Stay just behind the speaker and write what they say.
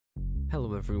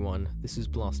Hello everyone, this is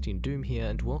Blasting Doom here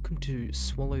and welcome to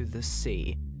Swallow the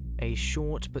Sea, a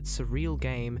short but surreal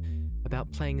game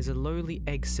about playing as a lowly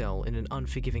egg cell in an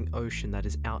unforgiving ocean that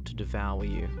is out to devour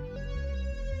you.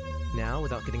 Now,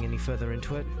 without getting any further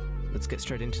into it, let's get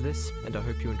straight into this and I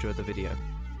hope you enjoy the video.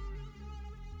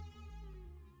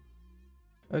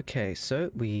 Okay,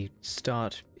 so we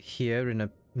start here in a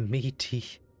meaty...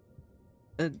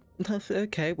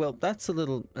 okay, well that's a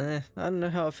little... I don't know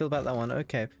how I feel about that one,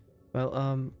 okay.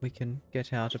 Well, we can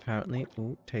get out apparently.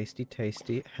 Ooh, tasty,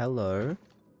 tasty. Hello.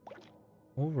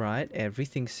 Alright,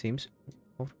 everything seems...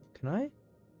 Oh, can I?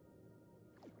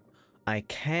 I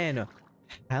can.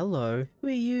 Hello. Who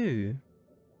are you?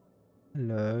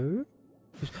 Hello?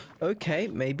 Okay,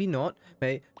 maybe not.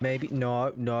 Maybe...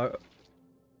 No.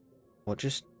 What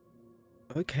just...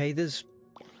 Okay,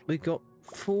 we got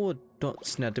 4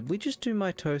 dots now. Did we just do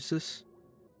mitosis?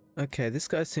 Okay, this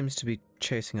guy seems to be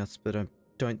chasing us, but I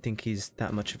don't think he's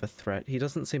that much of a threat. He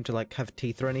doesn't seem to like have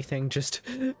teeth or anything, just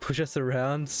push us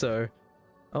around, so...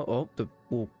 Oh, the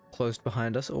wall closed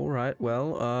behind us. Alright,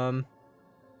 well,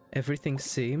 everything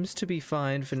seems to be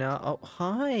fine for now. Oh,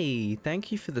 hi!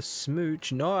 Thank you for the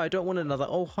smooch. No, I don't want another...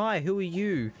 Oh, hi, who are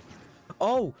you?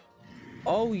 Oh,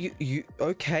 you...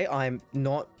 Okay, I'm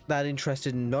not that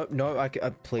interested. No,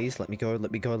 please, let me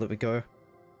go.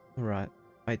 Alright,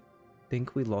 I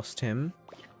think we lost him.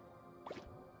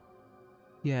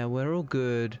 Yeah, we're all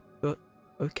good.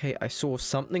 Okay, I saw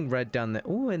something red down there.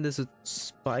 Oh, and there's a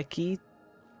spiky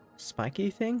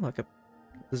thing?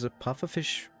 There's a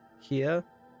pufferfish here.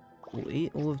 We'll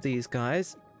eat all of these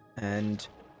guys. And...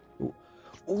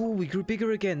 Oh, we grew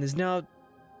bigger again. There's now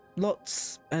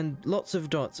lots and lots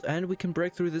of dots. And we can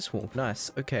break through this wall.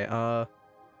 Nice. Okay,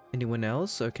 anyone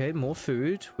else? Okay, more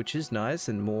food, which is nice.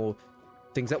 And more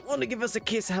things that want to give us a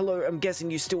kiss. Hello, I'm guessing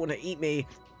you still want to eat me.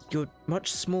 You're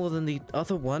much smaller than the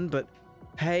other one, but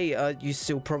hey, you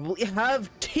still probably have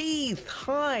teeth!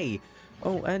 Hi!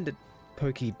 Oh, and a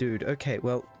pokey dude. Okay,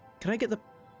 well, can I get the...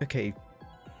 Okay,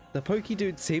 the pokey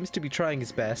dude seems to be trying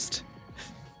his best,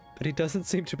 but he doesn't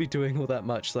seem to be doing all that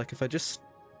much. Like, if I just...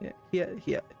 Yeah.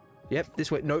 Yep, this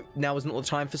way. No, now is not the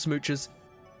time for smooches.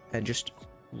 And just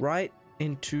right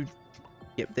into...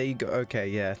 Yep, there you go. Okay,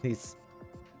 yeah, he's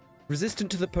resistant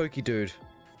to the pokey dude.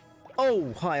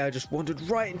 Oh, hi, I just wandered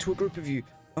right into a group of you.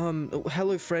 Oh,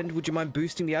 hello, friend. Would you mind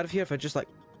boosting me out of here if I just, like...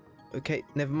 Okay,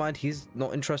 never mind. He's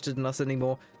not interested in us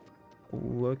anymore.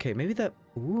 Ooh, okay, maybe that...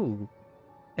 Ooh.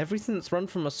 Everything that's run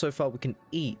from us so far we can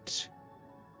eat.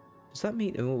 Does that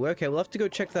mean... Ooh, okay, we'll have to go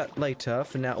check that later.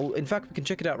 For now... Oh, in fact, we can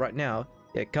check it out right now.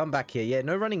 Yeah, come back here. Yeah,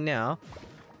 no running now.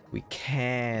 We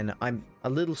can. I'm a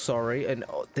little sorry. And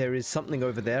there is something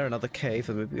over there, another cave.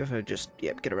 And maybe if I just...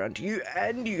 Yep, get around to you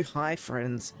and you. Hi,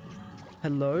 friends.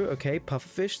 Hello, okay,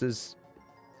 pufferfish, there's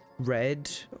red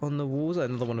on the walls,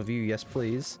 another one of you, yes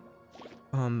please.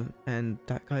 And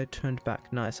that guy turned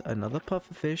back, nice, another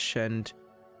pufferfish, and...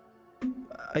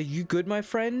 Are you good, my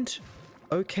friend?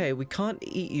 Okay, we can't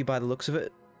eat you by the looks of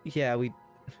it. Yeah, we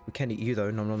can eat you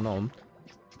though, nom nom nom.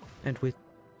 And we're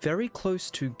very close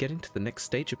to getting to the next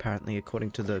stage apparently, according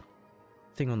to the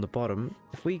thing on the bottom.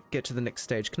 If we get to the next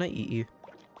stage, can I eat you?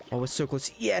 Oh, we're so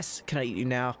close, yes! Can I eat you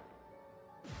now?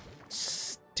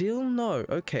 Still no.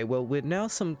 Okay, well, we're now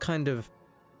some kind of...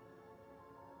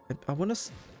 I want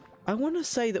to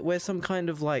say that we're some kind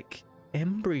of, like,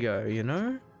 embryo, you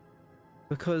know?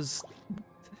 Because...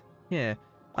 Yeah,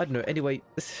 I don't know. Anyway,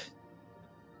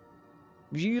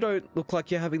 you don't look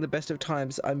like you're having the best of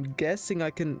times. I'm guessing I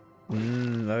can...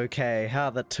 okay, how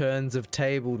the turns have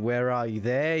tabled. Where are you?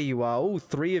 There you are. Oh,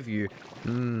 3 of you.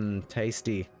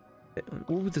 Tasty.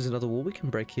 Oh, there's another wall we can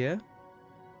break here.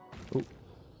 Ooh.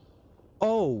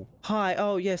 Oh, hi.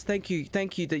 Oh, yes, thank you.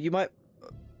 Thank you that you might...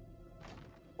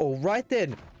 All right,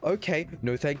 then. Okay.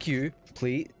 No, thank you.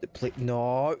 Please.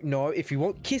 No. If you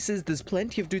want kisses, there's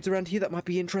plenty of dudes around here that might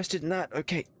be interested in that.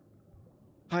 Okay.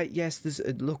 Hi, yes, there's...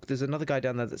 look, there's another guy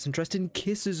down there that's interested in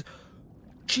kisses.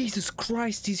 Jesus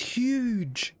Christ, he's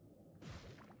huge.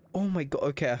 Oh, my God.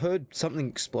 Okay, I heard something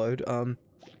explode.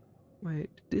 Wait,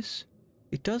 this...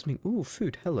 It does mean... Ooh,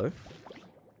 food. Hello.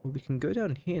 Well, we can go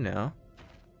down here now.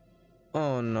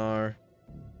 Oh no.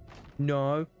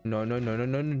 No, I don't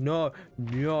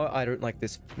like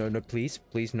this. No, please,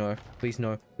 no. Please,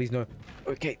 no.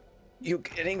 Okay, you're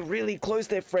getting really close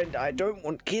there, friend. I don't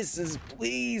want kisses,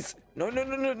 please. No.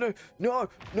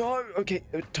 Okay,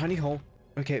 tiny hole.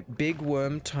 Okay, big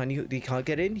worm, tiny... You can't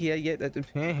get in here yet.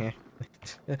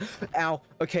 Ow.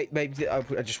 Okay, maybe... I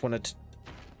just wanted to...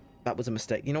 That was a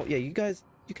mistake. You know what? Yeah, you guys...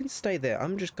 You can stay there.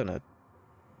 I'm just gonna...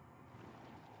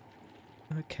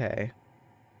 Okay.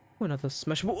 Oh, another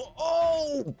smashable.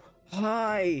 Oh!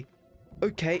 Hi!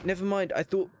 Okay, never mind. I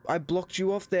thought I blocked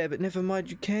you off there, but never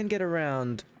mind. You can get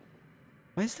around.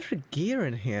 Why is there a gear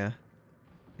in here?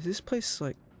 Is this place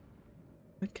like...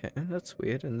 Okay, that's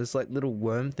weird. And there's like little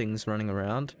worm things running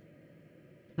around.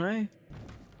 Can I...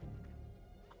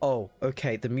 Oh,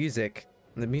 okay, the music.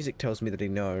 The music tells me that he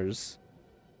knows.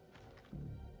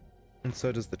 And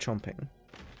so does the chomping.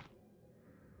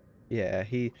 Yeah,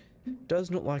 he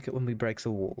does not like it when we break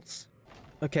the walls.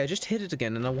 Okay, I just hit it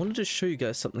again, and I wanted to show you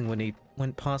guys something when he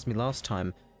went past me last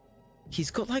time. He's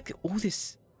got like all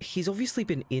this... He's obviously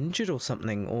been injured or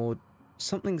something, or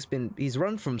something's been... He's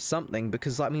run from something,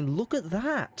 because, I mean, look at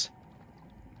that!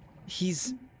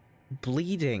 He's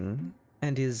bleeding,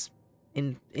 and his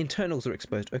internals are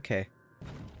exposed. Okay.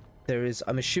 There is,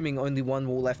 I'm assuming, only one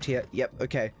wall left here. Yep,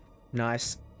 okay.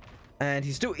 Nice. And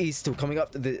he's still coming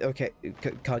up to the... Okay,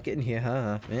 can't get in here,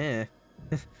 huh? Yeah.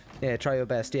 Yeah, try your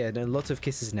best. Yeah, no, lots of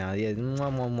kisses now. Yeah.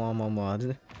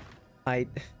 I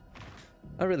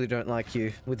really don't like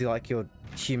you with like your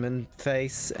human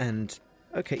face and...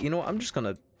 Okay, you know what? I'm just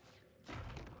gonna...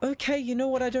 Okay, you know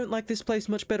what? I don't like this place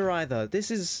much better either. This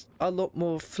is a lot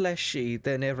more fleshy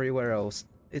than everywhere else.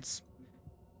 It's...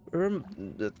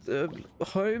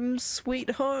 home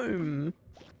sweet home.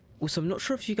 Also, I'm not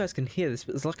sure if you guys can hear this,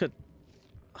 but there's like a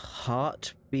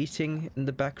heart beating in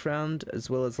the background, as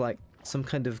well as like some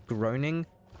kind of groaning.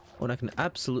 Oh, and I can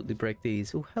absolutely break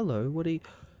these. Oh, hello. What are you...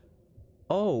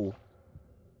 Oh.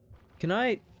 Can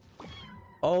I...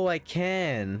 Oh, I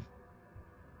can.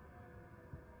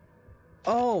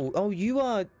 Oh, you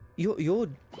are... You're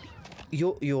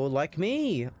like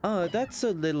me. Oh, that's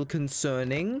a little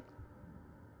concerning.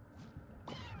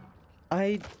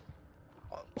 Hi,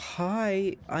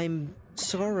 I'm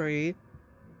sorry.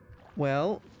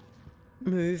 Well,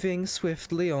 moving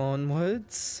swiftly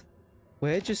onwards.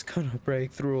 We're just gonna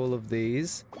break through all of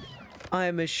these.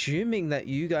 I'm assuming that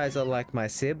you guys are like my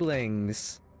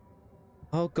siblings.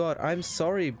 Oh god, I'm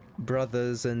sorry,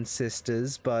 brothers and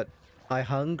sisters, but I'm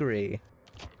hungry.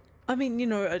 I mean, you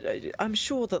know, I'm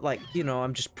sure that, like, you know,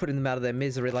 I'm just putting them out of their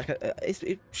misery. Like,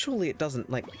 surely it doesn't,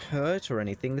 like, hurt or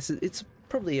anything. It's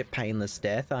probably a painless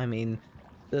death. I mean,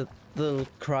 the little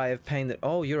cry of pain that...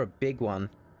 Oh, you're a big one.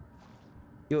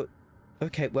 You're...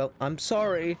 Okay, well, I'm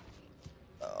sorry.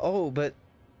 Oh, but...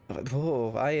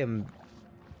 Oh,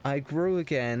 I grew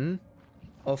again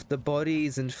of the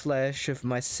bodies and flesh of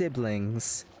my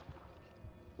siblings.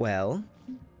 Well,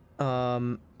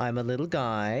 I'm a little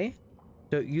guy.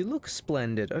 Don't you look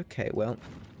splendid? Okay, well...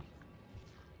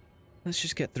 Let's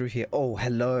just get through here. Oh,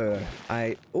 hello.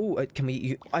 Oh, can we eat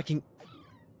you? I can...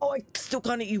 Oh, I still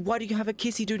can't eat you. Why do you have a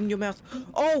kissy dude in your mouth?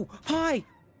 Oh, hi!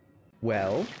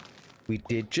 Well... We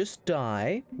did just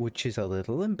die, which is a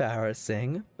little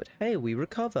embarrassing, but hey, we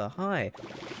recover. Hi.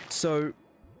 So,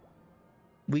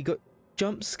 we got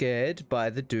jump scared by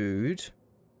the dude.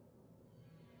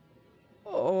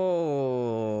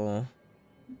 Oh.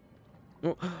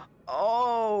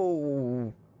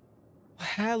 Oh.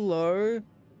 Hello.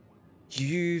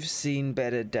 You've seen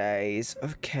better days.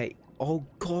 Okay. Oh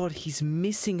god, he's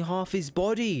missing half his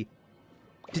body.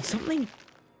 Did something...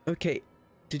 Okay.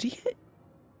 Did he hit...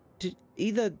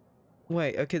 Either...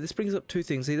 Wait, okay, this brings up two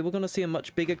things. Either we're gonna see a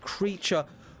much bigger creature...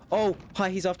 Oh,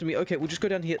 hi, he's after me. Okay, we'll just go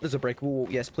down here. There's a breakable wall.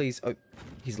 Yes, please. Oh,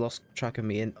 he's lost track of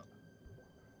me and...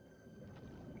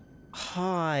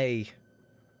 Hi.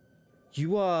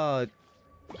 You are...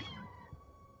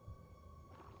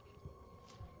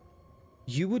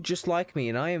 You were just like me,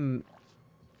 and I am...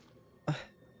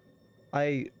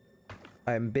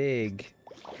 I'm big.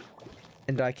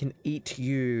 And I can eat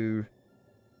you...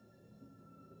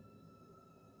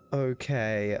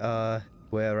 Okay,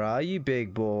 where are you,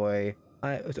 big boy?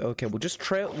 Okay,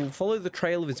 we'll follow the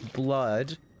trail of his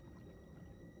blood.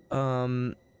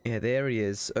 Yeah, there he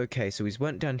is. Okay, so he's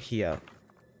went down here.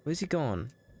 Where's he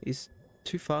gone? He's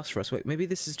too fast for us. Wait, maybe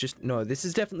this is just... No, this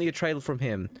is definitely a trail from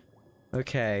him.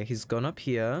 Okay, he's gone up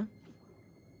here.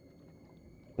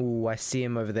 Ooh, I see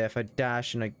him over there. If I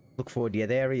dash and I look forward... Yeah,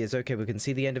 there he is. Okay, we can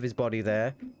see the end of his body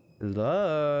there.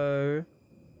 Hello?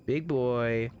 Big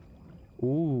boy.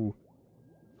 Ooh.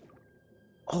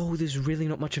 Oh, there's really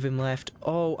not much of him left.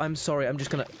 Oh, I'm sorry. I'm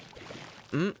just gonna...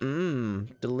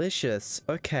 Delicious.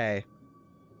 Okay.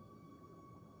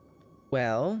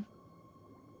 Well.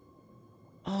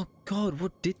 Oh, God.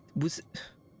 What did... Was...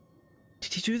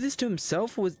 Did he do this to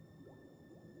himself, or was...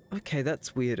 Okay,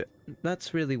 that's weird.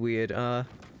 That's really weird.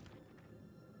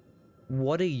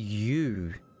 What are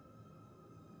you?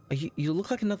 You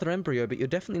look like another embryo, but you're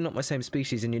definitely not my same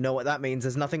species, and you know what that means.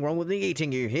 There's nothing wrong with me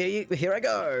eating you. Here I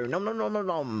go. Nom nom nom nom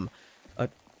nom.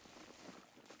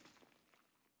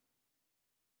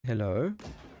 Hello?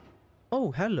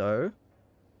 Oh, hello.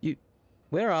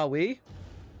 Where are we?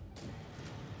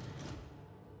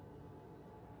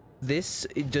 This,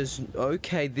 it does,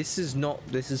 okay, this is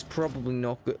probably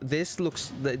not good. This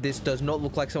does not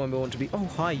look like someone we want to be. Oh,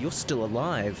 hi, you're still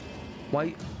alive.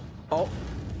 Why? Oh,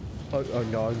 oh,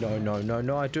 no, no, no, no,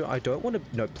 no, I don't want to,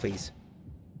 no, please.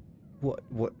 What,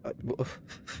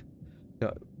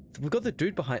 no, we got the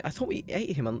dude behind. I thought we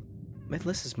ate him,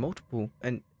 unless there's multiple,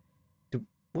 and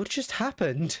what just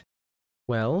happened?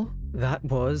 Well, that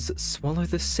was Swallow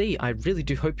the Sea. I really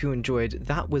do hope you enjoyed.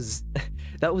 That was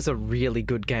a really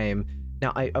good game.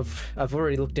 Now, I've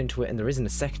already looked into it, and there isn't a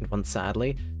second one,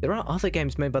 sadly. There are other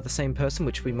games made by the same person,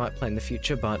 which we might play in the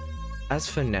future, but as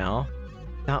for now,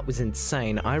 that was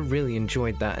insane. I really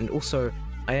enjoyed that, and also,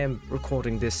 I am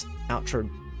recording this outro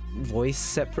voice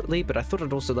separately, but I thought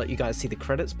I'd also let you guys see the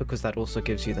credits, because that also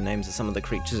gives you the names of some of the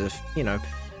creatures if, you know,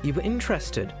 you were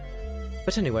interested.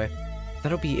 But anyway,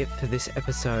 that'll be it for this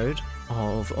episode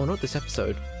of, or not this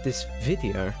episode, this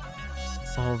video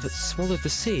of Swallow the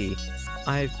Sea.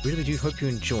 I really do hope you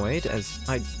enjoyed, as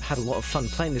I had a lot of fun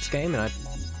playing this game, and I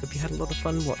hope you had a lot of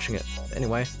fun watching it.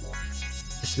 Anyway,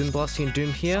 this has been Blasty and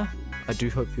Doom here. I do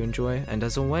hope you enjoy, and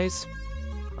as always,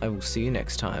 I will see you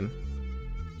next time.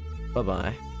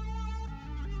 Bye-bye.